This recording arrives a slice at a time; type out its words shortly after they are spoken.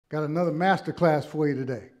Got another master class for you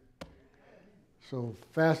today. So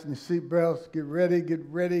fasten your seatbelts, get ready, get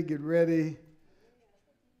ready, get ready.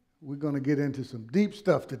 We're going to get into some deep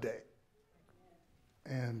stuff today.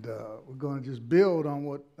 And we're going to just build on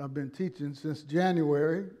what I've been teaching since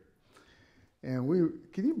January. And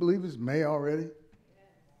can you believe it's May already?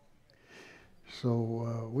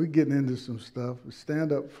 So we're getting into some stuff.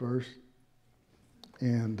 Stand up first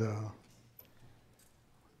and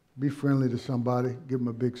be friendly to somebody. Give them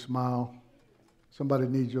a big smile. Somebody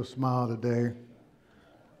needs your smile today.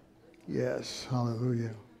 Yes,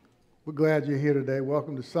 hallelujah. We're glad you're here today.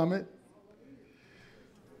 Welcome to Summit.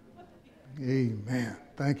 Amen.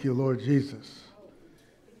 Thank you, Lord Jesus.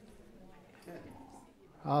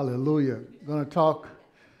 Hallelujah. I'm going to talk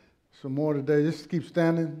some more today. Just keep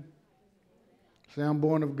standing. Say, I'm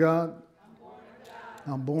born of God.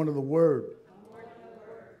 I'm born of the Word.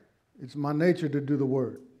 It's my nature to do the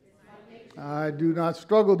Word. I do not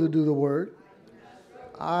struggle to do the Word.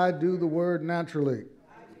 I do the Word naturally.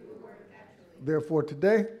 Therefore,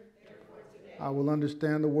 today, I will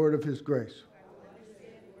understand the word of His grace.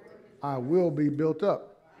 I will be built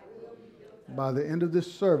up. By the end of this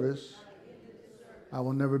service, I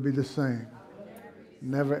will never be the same.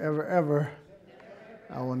 Never, ever, ever,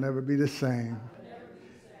 I will never be the same.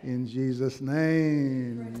 In Jesus'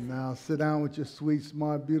 name. Now sit down with your sweet,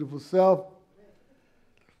 smart, beautiful self.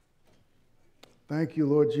 Thank you,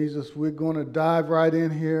 Lord Jesus. We're going to dive right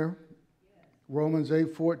in here. Romans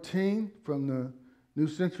 8:14 from the New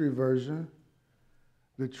Century Version.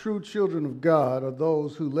 The true children of God are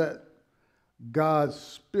those who let God's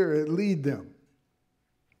Spirit lead them.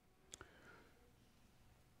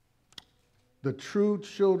 The true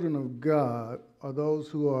children of God are those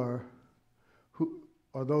who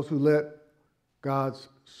let God's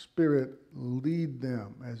Spirit lead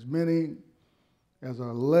them. As many as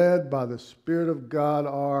are led by the Spirit of God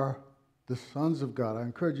are the sons of God. I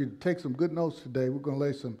encourage you to take some good notes today. We're going to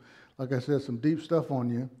lay some, like I said, some deep stuff on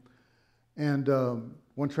you. And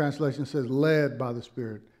one translation says led by the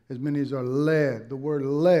Spirit. As many as are led. The word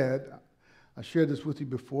led, I shared this with you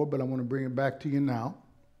before, but I want to bring it back to you now,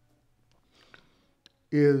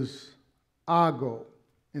 is ago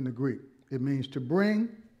in the Greek. It means to bring,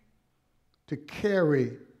 to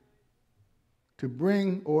carry, to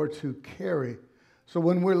bring or to carry. So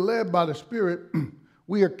when we're led by the Spirit,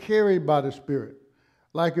 we are carried by the Spirit.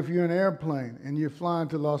 Like if you're in an airplane and you're flying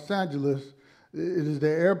to Los Angeles, it is the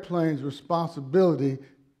airplane's responsibility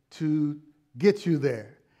to get you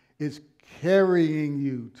there. It's carrying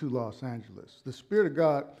you to Los Angeles. The Spirit of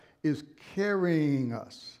God is carrying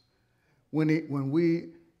us when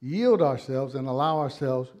we yield ourselves and allow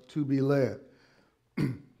ourselves to be led.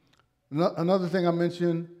 Another thing I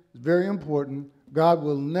mentioned is very important. God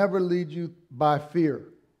will never lead you by fear.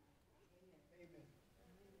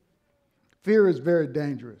 Fear is very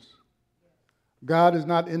dangerous. God is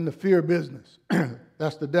not in the fear business.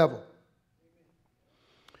 That's the devil.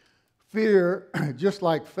 Fear, just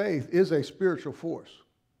like faith, is a spiritual force.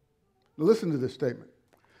 Now listen to this statement.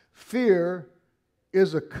 Fear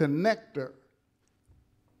is a connector.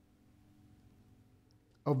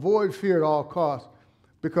 Avoid fear at all costs,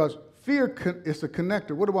 because fear is a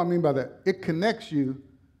connector. What do I mean by that? It connects you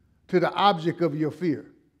to the object of your fear.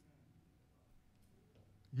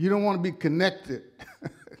 You don't want to be connected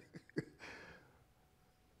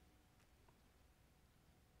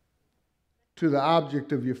to the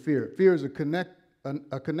object of your fear. Fear is a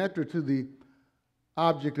connector to the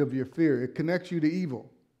object of your fear. It connects you to evil.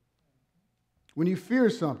 When you fear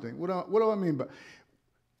something, what do I mean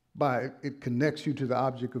by it connects you to the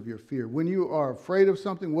object of your fear? When you are afraid of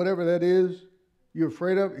something, whatever that is you're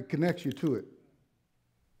afraid of, it connects you to it.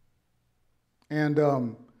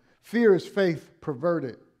 And fear is faith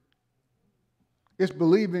perverted. It's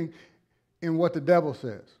believing in what the devil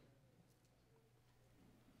says.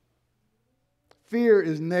 Fear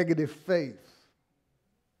is negative faith.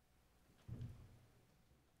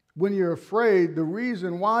 When you're afraid, the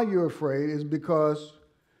reason why you're afraid is because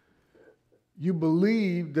you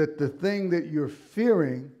believe that the thing that you're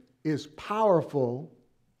fearing is powerful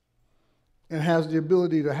and has the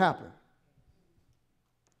ability to happen.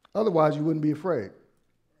 Otherwise, you wouldn't be afraid.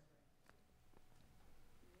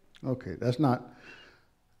 Okay, that's not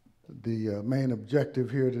the main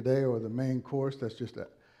objective here today or the main course. That's just an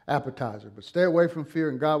appetizer. But stay away from fear,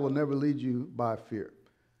 and God will never lead you by fear.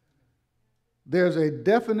 There's a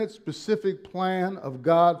definite, specific plan of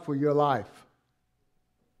God for your life.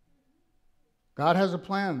 God has a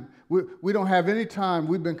plan. We don't have any time.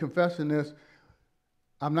 We've been confessing this.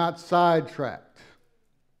 I'm not sidetracked.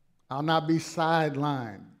 I'll not be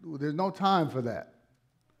sidelined. There's no time for that.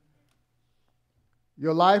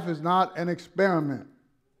 Your life is not an experiment.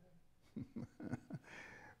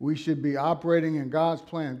 We should be operating in God's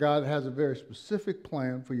plan. God has a very specific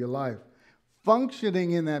plan for your life.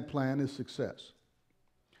 Functioning in that plan is success.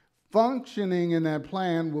 Functioning in that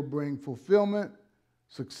plan will bring fulfillment,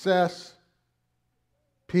 success,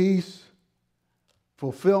 peace,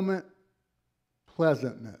 fulfillment,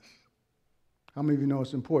 pleasantness. How many of you know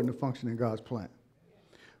it's important to function in God's plan?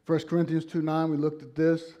 1 Corinthians 2:9, we looked at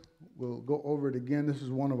this. We'll go over it again. This is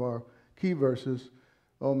one of our key verses.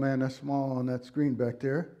 Oh man, that's small on that screen back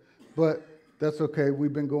there. But that's okay.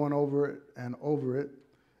 We've been going over it and over it.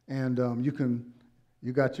 And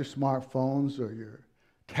you got your smartphones or your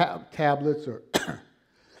tablets or,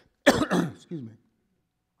 excuse me.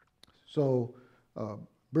 So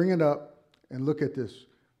bring it up and look at this.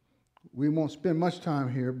 We won't spend much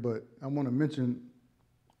time here, but I want to mention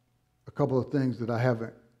a couple of things that I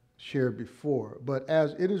haven't shared before. But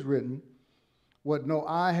as it is written, what no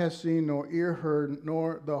eye has seen, nor ear heard,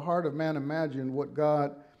 nor the heart of man imagined, what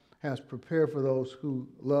God has prepared for those who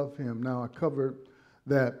love him. Now, I covered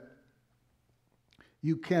that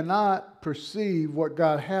you cannot perceive what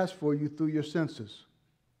God has for you through your senses.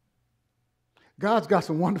 God's got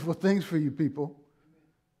some wonderful things for you people.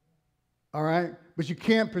 All right? But you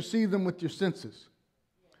can't perceive them with your senses.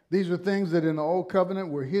 These are things that in the old covenant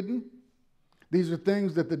were hidden. These are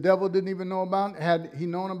things that the devil didn't even know about. Had he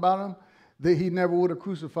known about them, that he never would have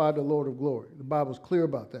crucified the Lord of glory. The Bible's clear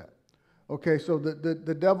about that. Okay, so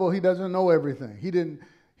the devil, he doesn't know everything. He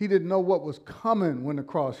didn't know what was coming when the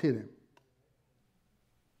cross hit him.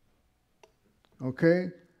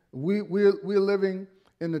 Okay? We're living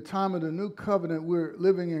in the time of the new covenant. We're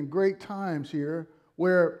living in great times here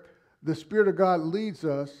where the Spirit of God leads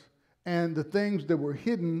us, and the things that were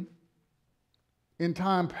hidden in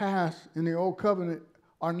time past in the old covenant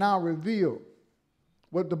are now revealed.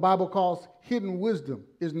 What the Bible calls hidden wisdom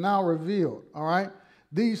is now revealed, all right?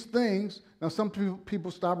 These things, now some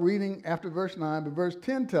people stop reading after verse 9, but verse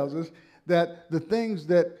 10 tells us that the things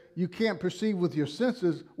that you can't perceive with your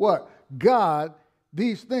senses, what? God,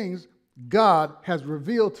 these things, God has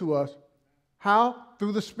revealed to us. How?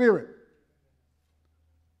 Through the Spirit.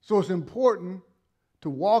 So it's important to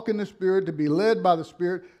walk in the Spirit, to be led by the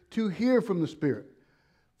Spirit, to hear from the Spirit.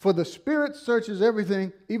 For the Spirit searches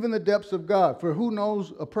everything, even the depths of God. For who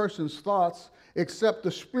knows a person's thoughts except the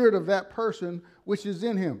spirit of that person which is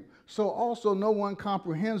in him? So also no one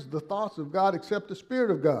comprehends the thoughts of God except the Spirit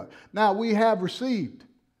of God. Now we have received.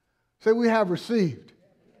 Say we have received.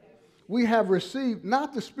 We have received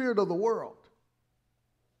not the spirit of the world.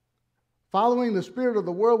 Following the spirit of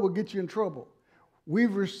the world will get you in trouble. We've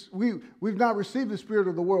not received the spirit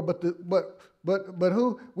of the world, but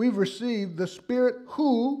who? We've received the Spirit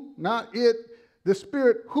who, not it, the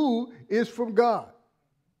Spirit who is from God.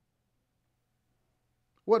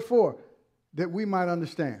 What for? That we might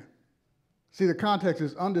understand. See, the context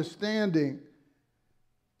is understanding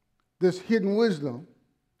this hidden wisdom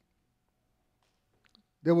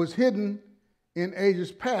that was hidden in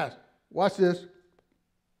ages past. Watch this.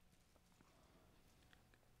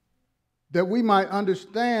 That we might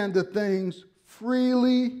understand the things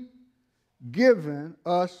freely given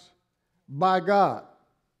us by God.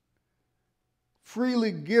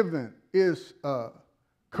 Freely given is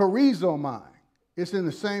charizomai. It's in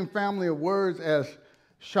the same family of words as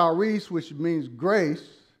charis, which means grace.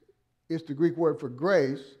 It's the Greek word for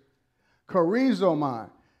grace. Charizomai,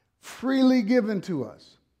 freely given to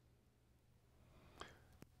us.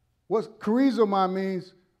 What charizomai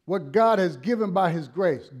means, what God has given by his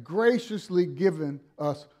grace, graciously given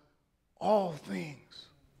us all things.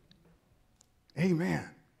 Amen.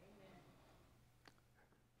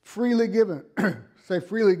 Freely given. Say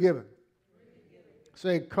freely given.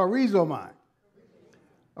 Say charizomai.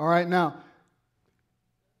 All right, now,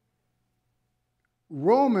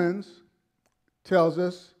 Romans tells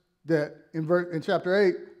us that in chapter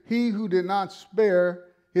 8, he who did not spare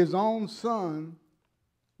his own son,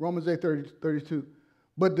 Romans 8:32,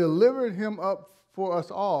 but delivered him up for us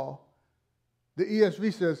all. The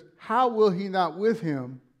ESV says, how will he not with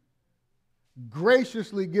him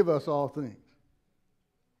graciously give us all things?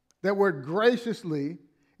 That word graciously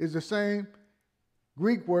is the same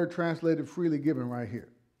Greek word translated freely given right here.